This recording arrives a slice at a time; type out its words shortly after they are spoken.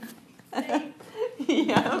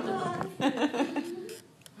Yeah.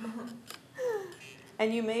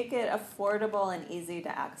 And you make it affordable and easy to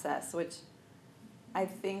access, which I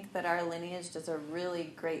think that our lineage does a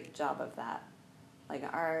really great job of that. Like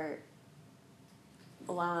our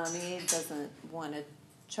Lama Ami doesn't want to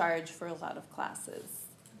charge for a lot of classes.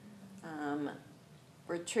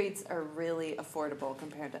 Retreats are really affordable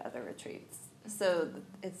compared to other retreats. So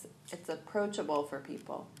it's approachable for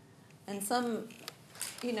people. And some,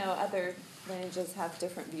 other lineages have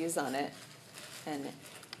different views on it. And,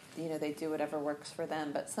 they do whatever works for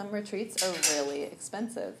them. But some retreats are really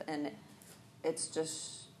expensive. And it's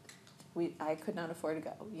just, I could not afford to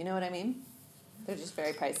go. You know what I mean? They're just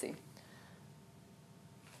very pricey.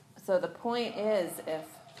 So the point is,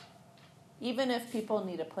 even if people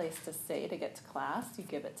need a place to stay to get to class, you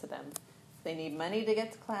give it to them. If they need money to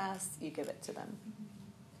get to class, you give it to them.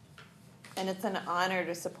 And it's an honor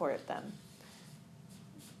to support them.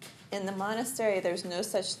 In the monastery, there's no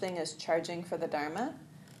such thing as charging for the Dharma,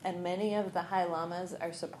 and many of the High Lamas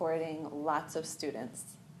are supporting lots of students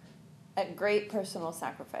at great personal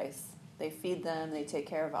sacrifice. They feed them, they take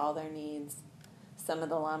care of all their needs. Some of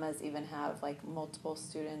the lamas even have multiple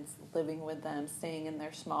students living with them, staying in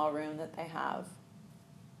their small room that they have.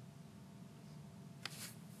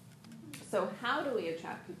 So how do we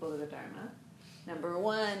attract people to the Dharma? Number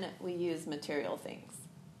one, we use material things.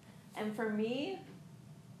 And for me,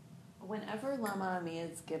 whenever Lama Ami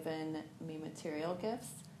has given me material gifts,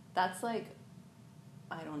 that's I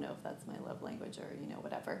don't know if that's my love language or,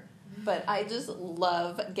 whatever. But I just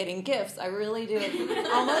love getting gifts. I really do. It's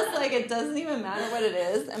almost like it doesn't even matter what it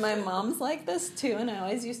is. And my mom's like this too, and I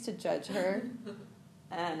always used to judge her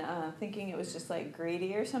and thinking it was just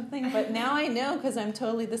greedy or something. But now I know because I'm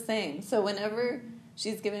totally the same. So whenever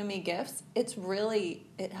she's giving me gifts, it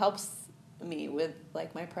helps me with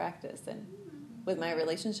my practice and with my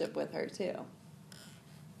relationship with her too.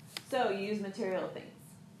 So use material things.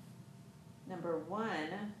 Number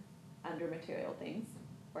one, under material things,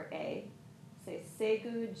 or A, say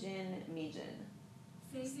Segu Jin Mijin.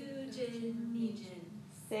 Segu Jin Mijin.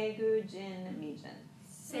 Segu Jin Mijin.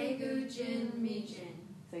 Segu Jin Mijin.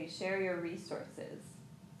 So you share your resources,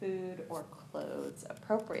 food or clothes,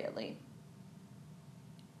 appropriately.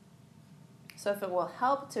 So if it will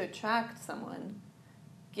help to attract someone,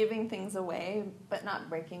 giving things away, but not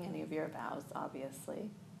breaking any of your vows, obviously.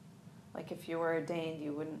 Like if you were ordained,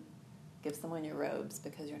 you wouldn't give someone your robes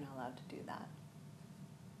because you're not allowed to do that.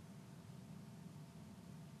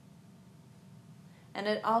 And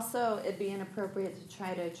it'd be inappropriate to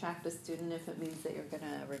try to attract a student if it means that you're going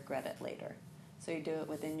to regret it later. So you do it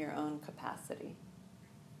within your own capacity.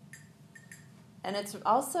 And it's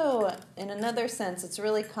also, in another sense, it's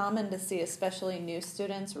really common to see especially new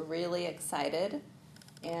students really excited.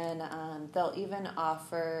 And they'll even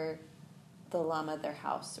offer the Lama their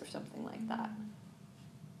house or something like that.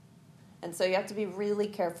 And so you have to be really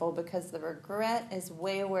careful because the regret is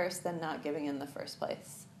way worse than not giving in the first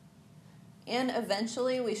place. And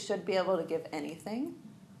eventually we should be able to give anything.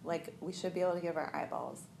 Like we should be able to give our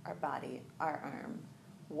eyeballs, our body, our arm,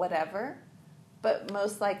 whatever. But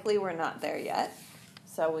most likely we're not there yet.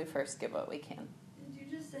 So we first give what we can. Did you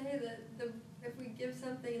just say that if we give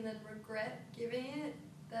something and then regret giving it,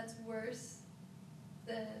 that's worse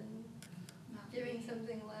than giving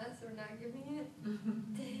something less or not giving it?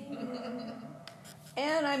 Dang.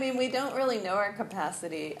 And, we don't really know our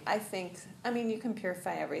capacity. You can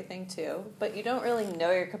purify everything, too. But you don't really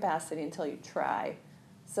know your capacity until you try.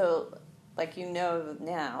 So, you know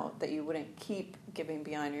now that you wouldn't keep giving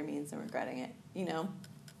beyond your means and regretting it,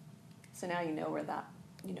 So now you know where that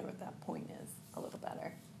point is a little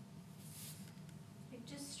better.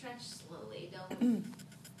 Just stretch slowly.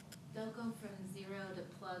 Don't go from 0 to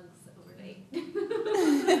plugs overnight.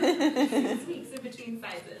 6 weeks in between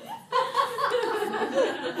sizes.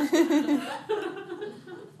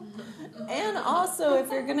 And also, if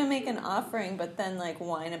you're going to make an offering but then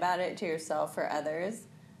whine about it to yourself or others,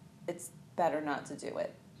 it's better not to do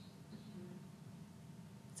it.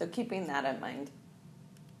 So keeping that in mind.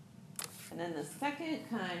 And then the second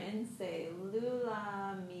kind, say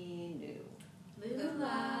Lula Mi Nu.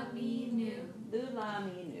 Lula Mi Nu. Lula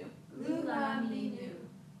Mi Nu. Lula Mi Nu.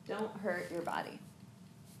 Don't hurt your body.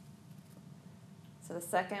 So the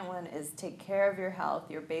second one is take care of your health,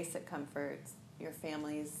 your basic comforts, your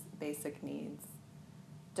family's basic needs.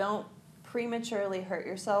 Don't prematurely hurt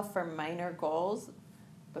yourself for minor goals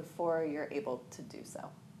before you're able to do so.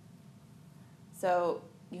 So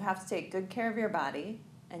you have to take good care of your body,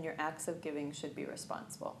 and your acts of giving should be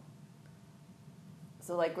responsible.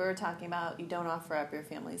 So we were talking about, you don't offer up your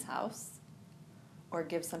family's house. or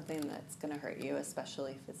give something that's going to hurt you,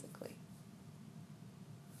 especially physically.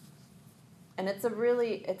 And it's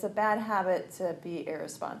a bad habit to be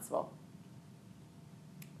irresponsible.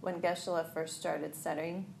 When Geshe-la first started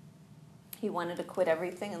studying, he wanted to quit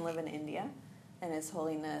everything and live in India. And His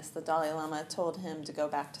Holiness, the Dalai Lama, told him to go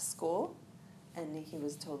back to school, and he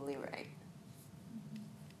was totally right.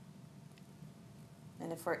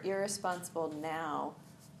 And if we're irresponsible now,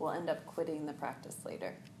 we'll end up quitting the practice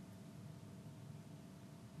later.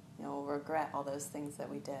 We'll regret all those things that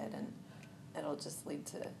we did, and it'll just lead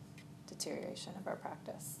to deterioration of our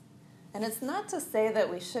practice. And it's not to say that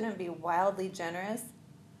we shouldn't be wildly generous.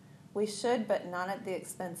 We should, but not at the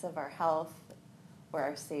expense of our health or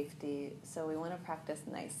our safety. So we want to practice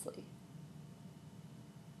nicely.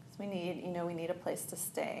 Because we need a place to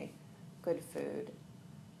stay, good food.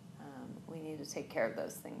 We need to take care of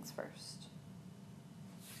those things first.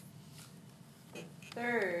 The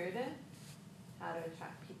third, how to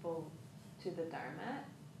attract people to the Dharma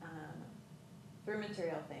through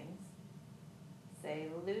material things. Say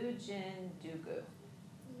Lujin Dugu.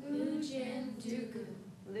 Lujin Dugu.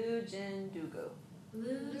 Lujin Dugu.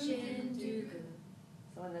 Lujin Dugu.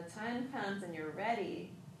 So when the time comes and you're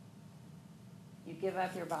ready, you give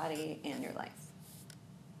up your body and your life.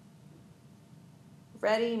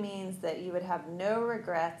 Ready means that you would have no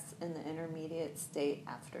regrets in the intermediate state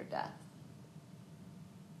after death.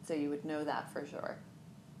 So you would know that for sure.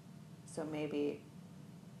 So maybe,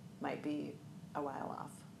 might be a while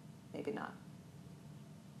off, maybe not.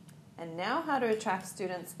 And now how to attract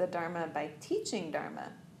students to the Dharma by teaching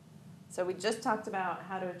Dharma. So we just talked about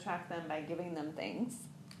how to attract them by giving them things.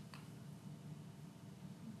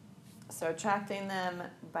 So attracting them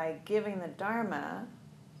by giving the Dharma,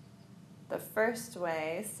 the first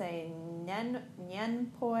way, say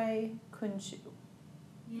Nyenpoi Kunshu.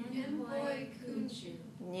 Nyenpoi Kunshu.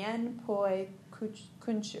 Nyenpoi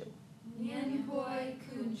Kunshu. Nyenpoi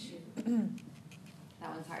Kunshu. That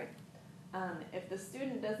one's hard. If the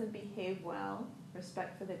student doesn't behave well,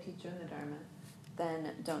 respect for the teacher and the Dharma,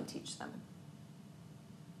 then don't teach them.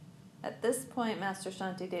 At this point, Master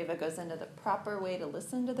Shantideva goes into the proper way to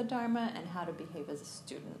listen to the Dharma and how to behave as a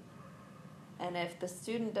student. And if the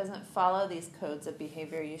student doesn't follow these codes of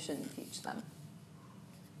behavior, you shouldn't teach them.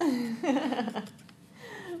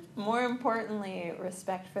 More importantly,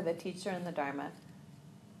 respect for the teacher and the Dharma.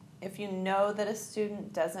 If you know that a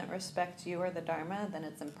student doesn't respect you or the Dharma, then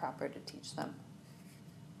it's improper to teach them.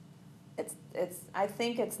 I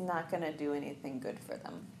think it's not going to do anything good for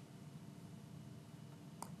them.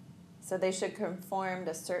 So they should conform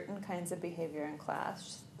to certain kinds of behavior in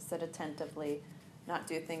class, sit attentively, not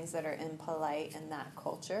do things that are impolite in that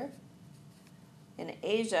culture. In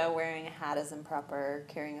Asia, wearing a hat is improper,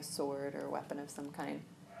 carrying a sword or a weapon of some kind.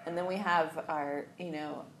 And then we have our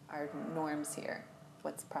norms here,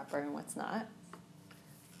 what's proper and what's not.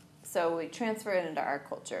 So we transfer it into our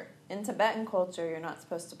culture. In Tibetan culture, you're not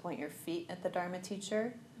supposed to point your feet at the Dharma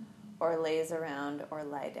teacher or laze around or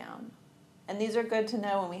lie down. And these are good to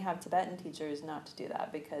know when we have Tibetan teachers not to do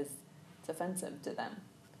that because it's offensive to them.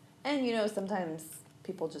 And, sometimes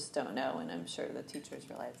people just don't know, and I'm sure the teachers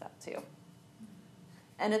realize that too.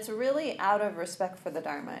 And it's really out of respect for the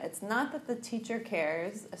Dharma. It's not that the teacher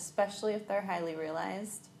cares, especially if they're highly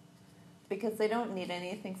realized, because they don't need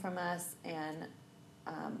anything from us, and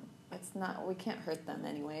we can't hurt them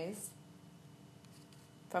anyways.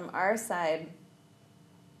 From our side,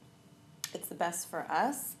 it's the best for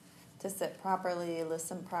us to sit properly,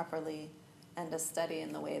 listen properly, and to study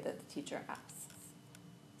in the way that the teacher asks.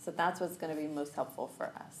 So that's what's going to be most helpful for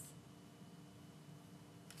us.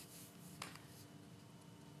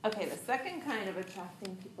 Okay, the second kind of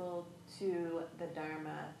attracting people to the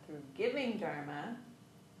Dharma through giving Dharma,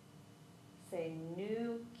 say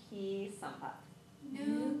Nu Ki Sampa.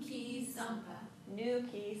 Nu Ki Sampa. Nu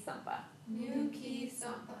Ki Sampa. Nu Ki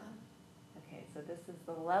Sampa. Okay, so this is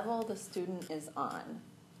the level the student is on.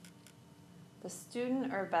 The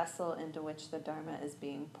student or vessel into which the Dharma is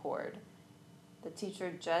being poured. The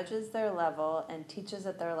teacher judges their level and teaches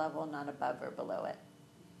at their level, not above or below it.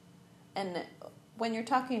 And when you're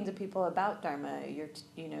talking to people about Dharma, you're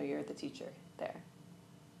the teacher there.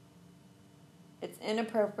 It's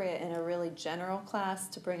inappropriate in a really general class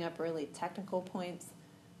to bring up really technical points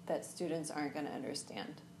that students aren't going to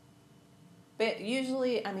understand. But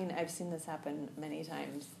usually, I've seen this happen many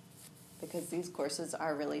times because these courses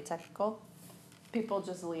are really technical. People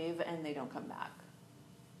just leave and they don't come back.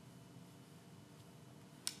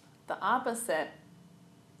 The opposite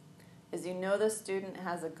is the student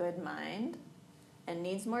has a good mind and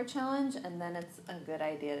needs more challenge, and then it's a good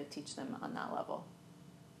idea to teach them on that level.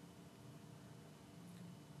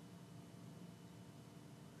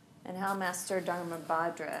 and how Master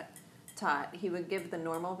Dharmabhadra taught. He would give the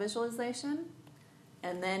normal visualization,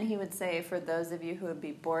 and then he would say, for those of you who would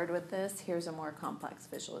be bored with this, here's a more complex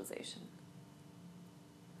visualization.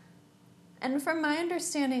 And from my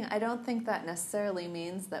understanding, I don't think that necessarily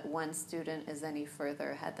means that one student is any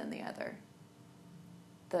further ahead than the other.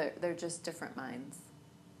 They're just different minds.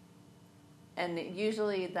 And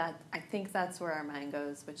usually I think that's where our mind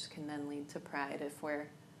goes, which can then lead to pride if we're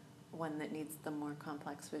one that needs the more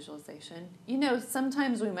complex visualization.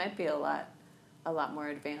 Sometimes we might be a lot more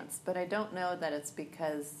advanced, but I don't know that it's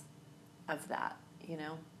because of that,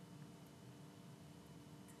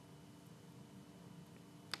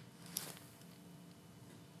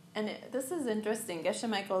 And this is interesting. Geshe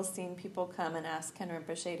Michael has seen people come and ask Ken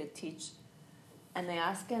Rinpoche to teach, and they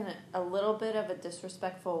ask in a little bit of a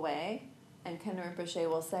disrespectful way, and Ken Rinpoche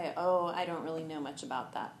will say, oh, I don't really know much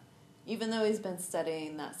about that, even though he's been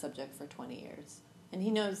studying that subject for 20 years. And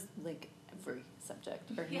he knows, every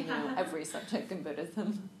subject, or he knows every subject in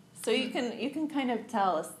Buddhism. So you can kind of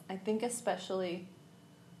tell, I think especially,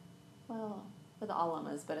 well, with all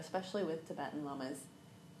lamas, but especially with Tibetan lamas,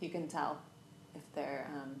 you can tell if they're,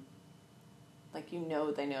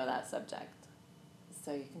 they know that subject.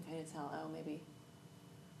 So you can kind of tell, oh, maybe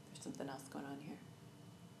there's something else going on here.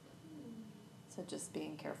 So just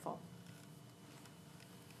being careful.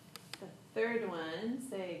 The third one,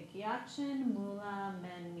 say, Gyatchen Mula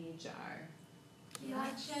Men Mijar.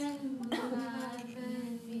 Gyatchen Mula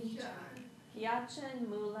Men Mijar. Gyatchen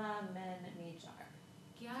Mula Men Mijar.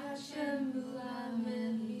 Gyatchen Mula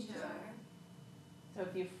Men Mijar. So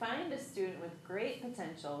if you find a student with great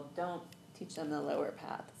potential, don't teach them the lower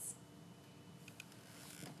paths.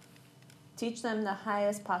 Teach them the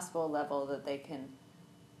highest possible level that they can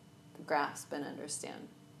grasp and understand.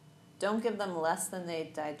 Don't give them less than they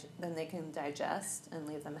can digest and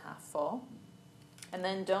leave them half full. And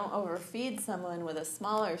then don't overfeed someone with a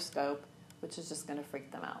smaller scope, which is just going to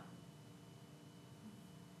freak them out.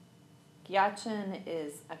 Gyatchen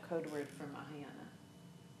is a code word for Mahayana.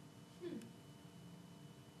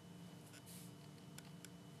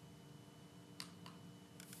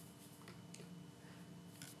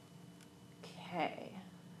 Okay.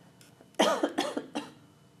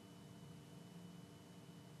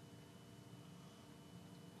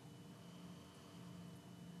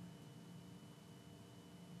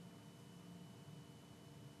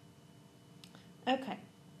 Okay.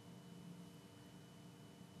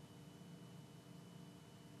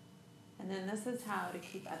 And then this is how to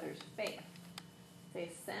keep others' faith. Say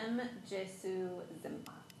Sem Jesu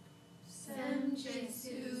Zimpa. Sem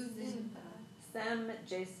Jesu Zimpa. Sem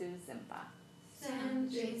Jesu Zimpa. Sem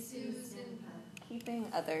Jesu Zimpa. Keeping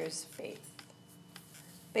others' faith.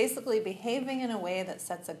 Basically behaving in a way that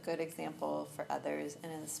sets a good example for others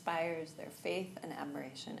and inspires their faith and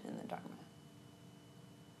admiration in the Dharma.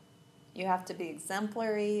 You have to be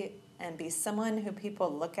exemplary and be someone who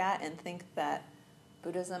people look at and think that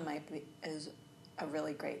Buddhism is a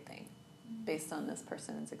really great thing based on this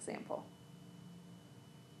person's example.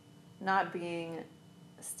 Not being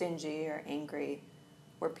stingy or angry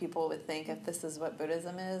where people would think if this is what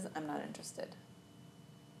Buddhism is, I'm not interested.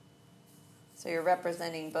 So you're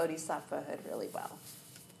representing bodhisattvahood really well.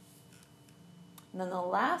 And then the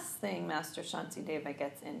last thing Master Shantideva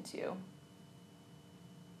gets into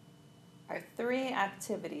are 3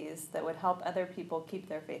 activities that would help other people keep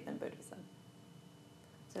their faith in Buddhism.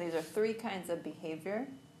 So these are 3 kinds of behavior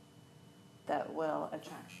that will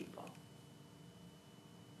attract people.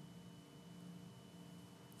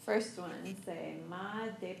 First one, say Ma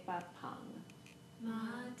Depa Pang.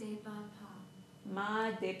 Ma Depa Pang.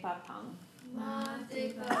 Ma Depa Pang. Ma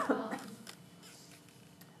Depa Pang.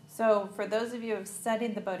 So for those of you who have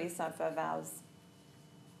studied the Bodhisattva vows,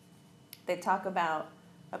 they talk about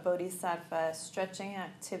a bodhisattva stretching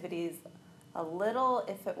activities a little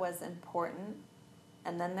if it was important,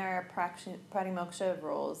 and then there are pratimoksha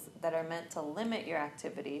rules that are meant to limit your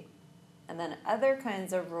activity, and then other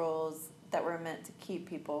kinds of rules that were meant to keep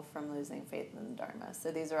people from losing faith in the Dharma.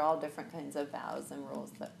 So these are all different kinds of vows and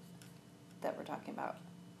rules that we're talking about.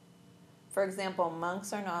 For example,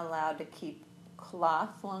 monks are not allowed to keep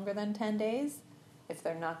cloth longer than 10 days if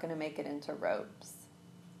they're not going to make it into robes.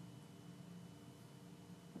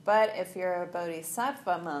 But if you're a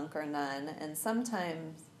bodhisattva monk or nun, and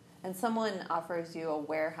someone offers you a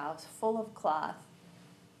warehouse full of cloth,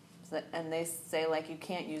 and they say you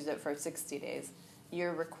can't use it for 60 days,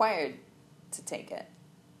 you're required to take it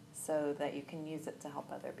so that you can use it to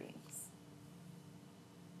help other beings.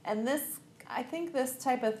 And I think this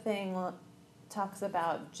type of thing talks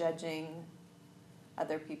about judging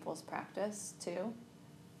other people's practice too.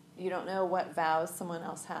 you don't know what vows someone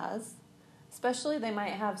else has. Especially they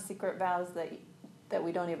might have secret vows that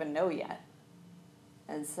we don't even know yet.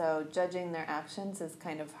 And so judging their actions is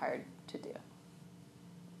kind of hard to do.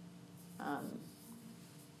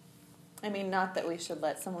 I mean, not that we should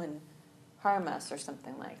let someone harm us or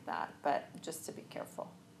something like that, but just to be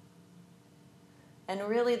careful. And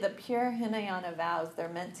really, the pure Hinayana vows, they're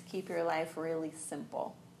meant to keep your life really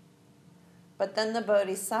simple. But then the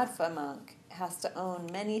Bodhisattva monk has to own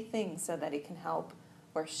many things so that he can help,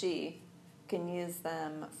 or she can use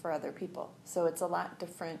them for other people. So it's a lot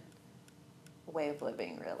different way of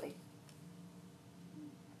living, really.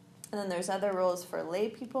 And then there's other rules for lay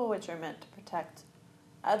people, which are meant to protect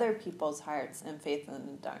other people's hearts and faith in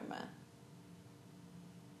the Dharma.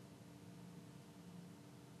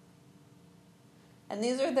 And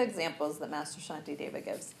these are the examples that Master Shantideva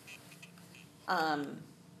gives.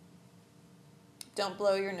 Don't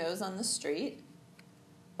blow your nose on the street,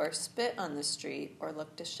 or spit on the street, or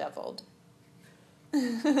look disheveled.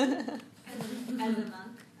 As a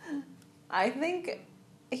monk? I think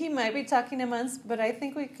he might be talking to monks, but I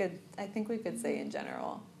think we could say in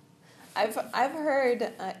general. I've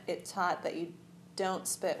heard it taught that you don't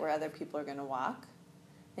spit where other people are going to walk,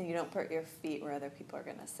 and you don't put your feet where other people are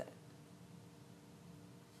going to sit.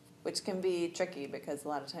 Which can be tricky because a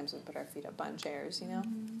lot of times we put our feet up on chairs, you know?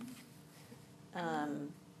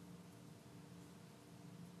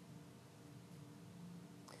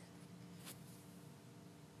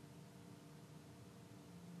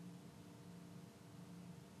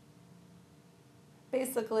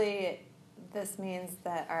 Basically, this means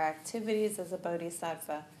that our activities as a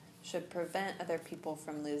bodhisattva should prevent other people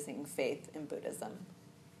from losing faith in Buddhism.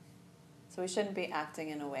 So we shouldn't be acting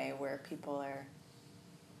in a way where people are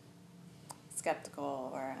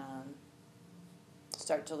skeptical or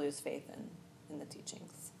start to lose faith in the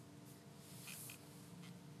teachings.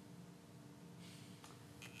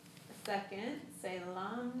 Second, say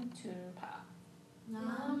Lam Tun Pa.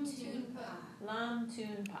 Lam Tun Pa. Lam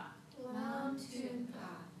Tun Pa. Lam Tun Pa.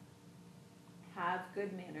 Have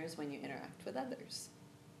good manners when you interact with others.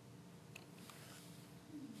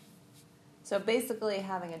 So basically,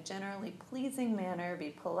 having a generally pleasing manner, be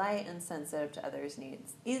polite and sensitive to others'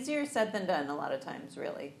 needs. Easier said than done a lot of times,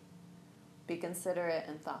 really. Be considerate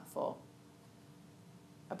and thoughtful.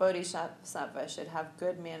 A bodhisattva should have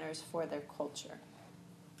good manners for their culture.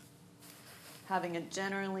 Having a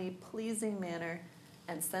generally pleasing manner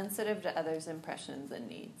and sensitive to others' impressions and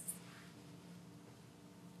needs.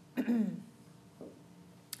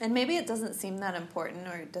 And maybe it doesn't seem that important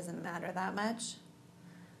or it doesn't matter that much.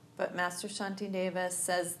 But Master Shantideva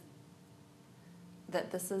says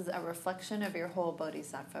that this is a reflection of your whole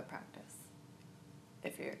bodhisattva practice.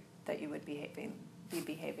 That you would be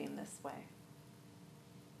behaving this way.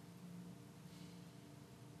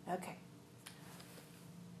 Okay.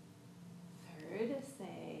 Third,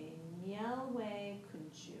 say Nyalwe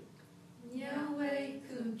Kunchu. Nyalwe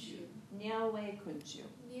Kunchu. Nyalwe Kunchu.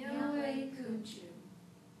 Nyalwe Kunchu.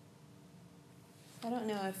 I don't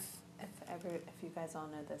know if you guys all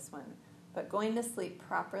know this one, but going to sleep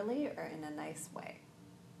properly or in a nice way.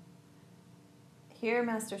 Here,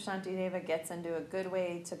 Master Shantideva gets into a good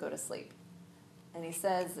way to go to sleep. And he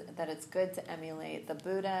says that it's good to emulate the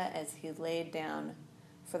Buddha as he laid down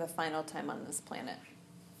for the final time on this planet.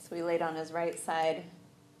 So he laid on his right side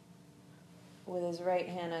with his right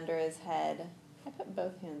hand under his head. I put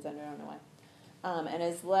both hands under, I don't know why. And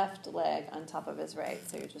his left leg on top of his right,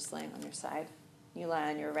 so you're just laying on your side. You lie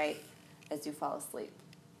on your right as you fall asleep.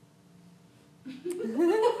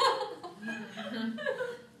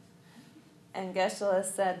 And Geshe-la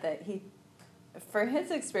said that for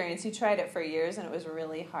his experience, he tried it for years and it was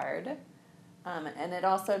really hard. And it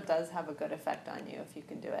also does have a good effect on you if you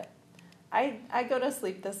can do it. I go to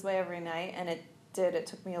sleep this way every night, and it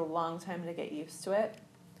took me a long time to get used to it.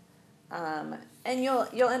 And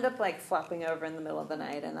you'll end up like flopping over in the middle of the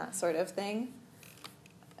night and that sort of thing.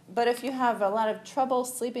 But if you have a lot of trouble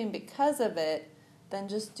sleeping because of it, then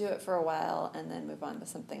just do it for a while and then move on to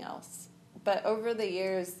something else. But over the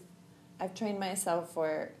years, I've trained myself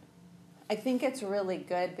where I think it's really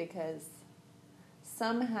good because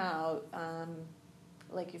somehow,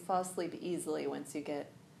 like you fall asleep easily once you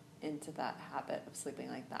get into that habit of sleeping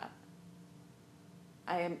like that.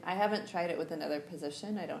 I haven't tried it with another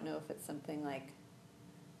position. I don't know if it's something like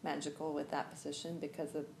magical with that position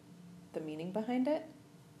because of the meaning behind it,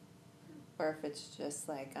 or if it's just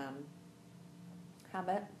like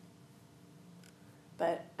habit.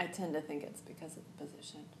 But I tend to think it's because of the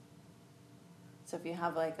position. So if you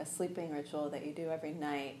have like a sleeping ritual that you do every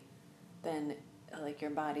night, then like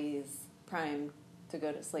your body's primed to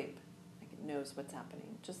go to sleep. Like it knows what's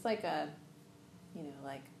happening. just like a,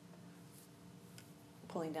 like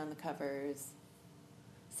pulling down the covers,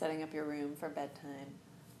 setting up your room for bedtime,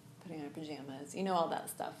 putting on pajamas, all that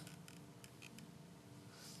stuff.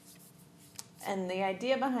 And the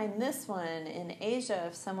idea behind this one, in Asia,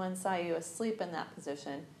 if someone saw you asleep in that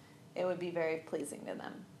position, it would be very pleasing to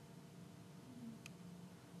them.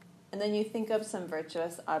 And then you think of some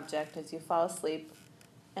virtuous object as you fall asleep,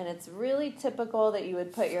 and it's really typical that you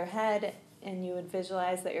would put your head and you would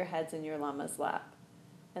visualize that your head's in your lama's lap.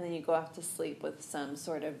 And then you go off to sleep with some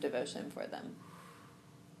sort of devotion for them.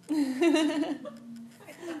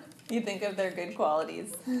 You think of their good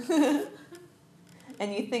qualities.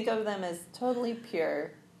 And you think of them as totally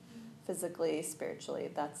pure, physically, spiritually.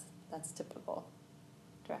 That's typical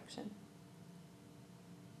direction.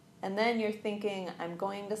 And then you're thinking, I'm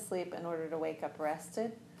going to sleep in order to wake up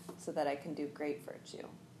rested so that I can do great virtue.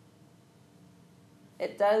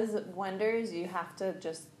 It does wonders. You have to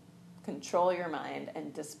just control your mind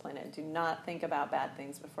and discipline it. Do not think about bad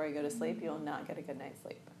things before you go to sleep. You will not get a good night's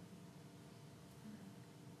sleep.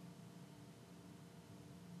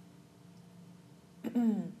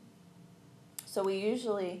 So we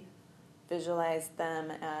usually visualize them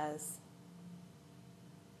as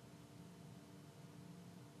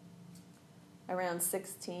around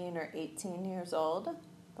 16 or 18 years old,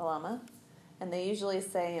 the lama. And they usually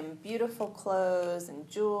say in beautiful clothes and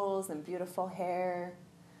jewels and beautiful hair.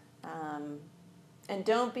 And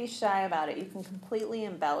don't be shy about it. You can completely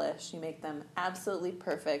embellish. You make them absolutely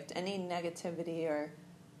perfect. Any negativity or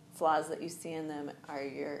flaws that you see in them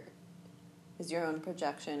is your own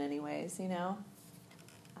projection anyways,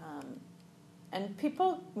 And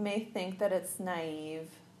people may think that it's naive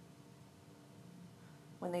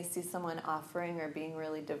when they see someone offering or being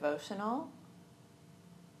really devotional.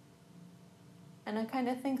 And I kind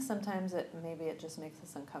of think sometimes maybe it just makes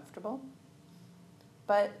us uncomfortable.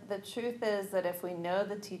 But the truth is that if we know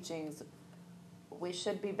the teachings, we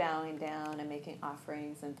should be bowing down and making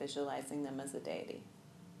offerings and visualizing them as a deity.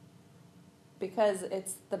 Because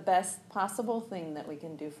it's the best possible thing that we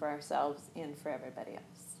can do for ourselves and for everybody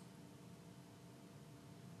else.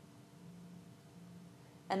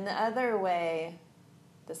 And the other way,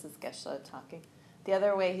 this is Geshe talking, the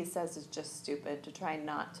other way he says is just stupid, to try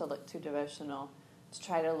not to look too devotional, to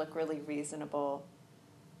try to look really reasonable,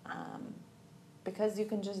 because you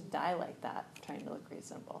can just die like that, trying to look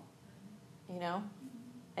reasonable,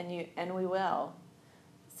 and we will.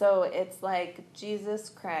 So it's like Jesus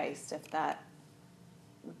Christ, if that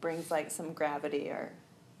brings like some gravity or,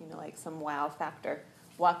 like some wow factor,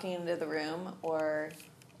 walking into the room, or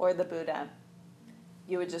the Buddha.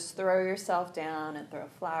 You would just throw yourself down and throw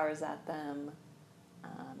flowers at them.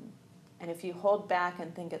 And if you hold back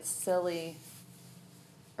and think it's silly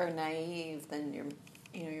or naive, then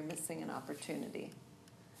you're missing an opportunity.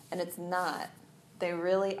 And it's not. They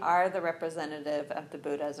really are the representative of the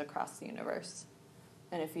Buddhas across the universe.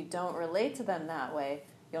 And if you don't relate to them that way,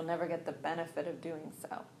 you'll never get the benefit of doing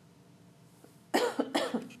so.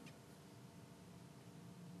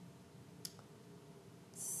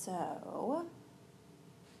 So,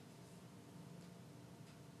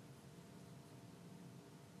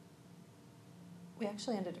 we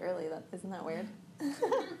actually ended early. Isn't that weird?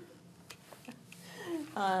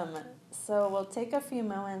 So we'll take a few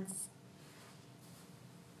moments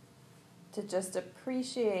to just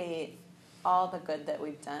appreciate all the good that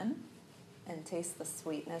we've done and taste the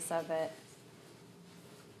sweetness of it.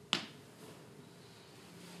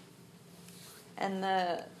 And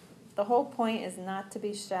the whole point is not to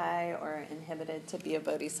be shy or inhibited to be a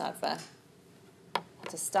bodhisattva,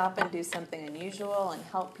 to stop and do something unusual and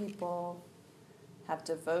help people, have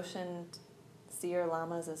devotion, see your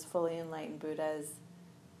lamas as fully enlightened Buddhas,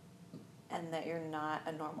 and that you're not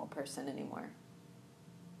a normal person anymore.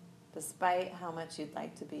 Despite how much you'd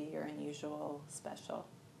like to be, you're unusual, special.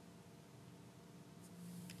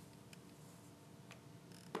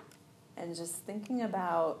 And just thinking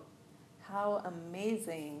about how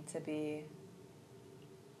amazing to be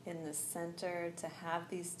in the center, to have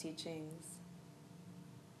these teachings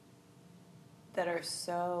that are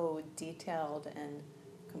so detailed and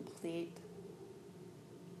complete,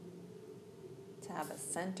 to have a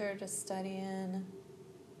center to study in,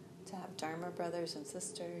 to have Dharma brothers and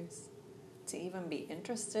sisters, to even be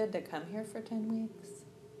interested to come here for 10 weeks,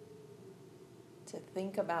 to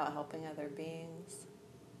think about helping other beings,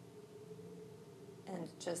 and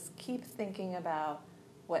just keep thinking about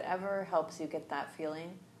whatever helps you get that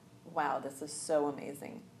feeling. Wow, this is so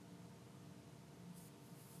amazing.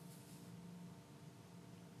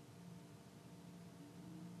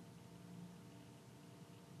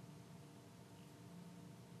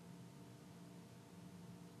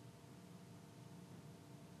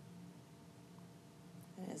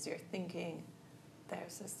 as you're thinking,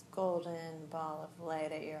 there's this golden ball of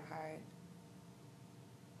light at your heart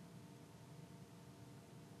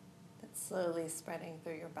that's slowly spreading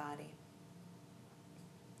through your body,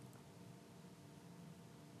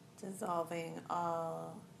 dissolving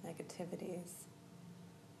all negativities,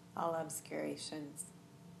 all obscurations.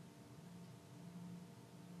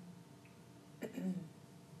 And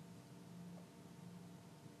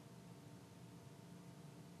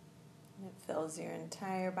it fills your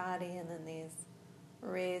entire body, and then these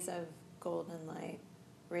rays of golden light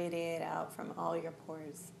radiate out from all your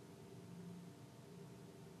pores,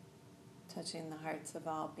 touching the hearts of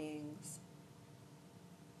all beings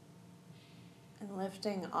and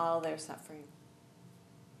lifting all their suffering.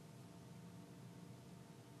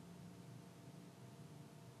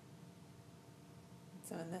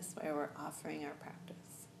 So in this way, we're offering our practice.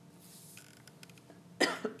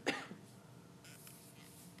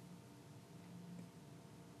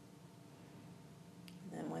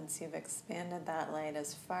 And then once you've expanded that light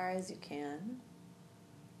as far as you can,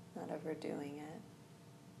 not overdoing it,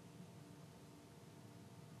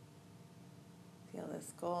 feel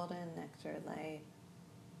this golden nectar light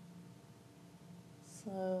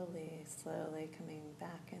slowly, slowly coming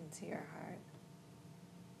back into your heart.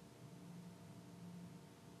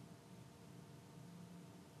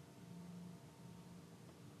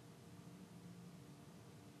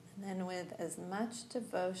 And then with as much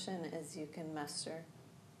devotion as you can muster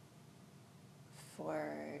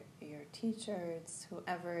for your teachers,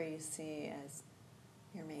 whoever you see as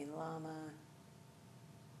your main Lama,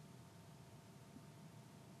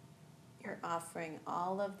 you're offering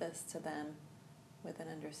all of this to them with an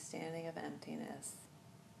understanding of emptiness,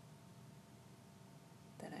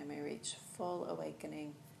 that I may reach full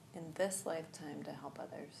awakening in this lifetime to help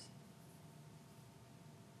others.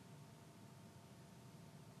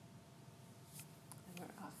 And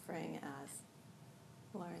we're offering as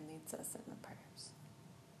Lauren leads us in the prayers.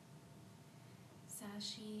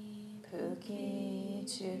 Sashi Puki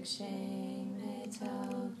Chukshing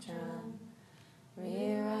Metok Drum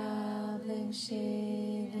Rira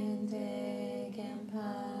Blingshi Ninde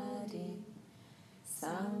Gampadi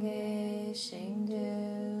Sange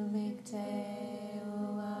Shingdu Mikte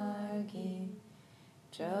Uargi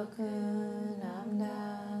Jokun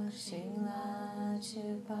Amdak Shingla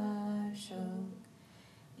Chuparshu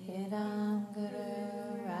Idam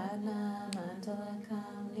Guru Radna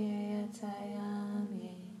Mantalakam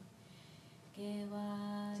Niyatayami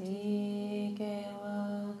Gewadi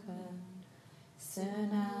Gewokun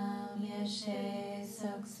Sunam Yeshe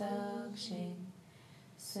Sok Sok Shin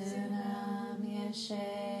Sunam Yeshe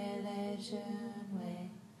Le Junwe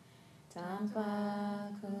Tampa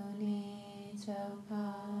Kuni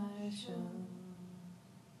Toparshu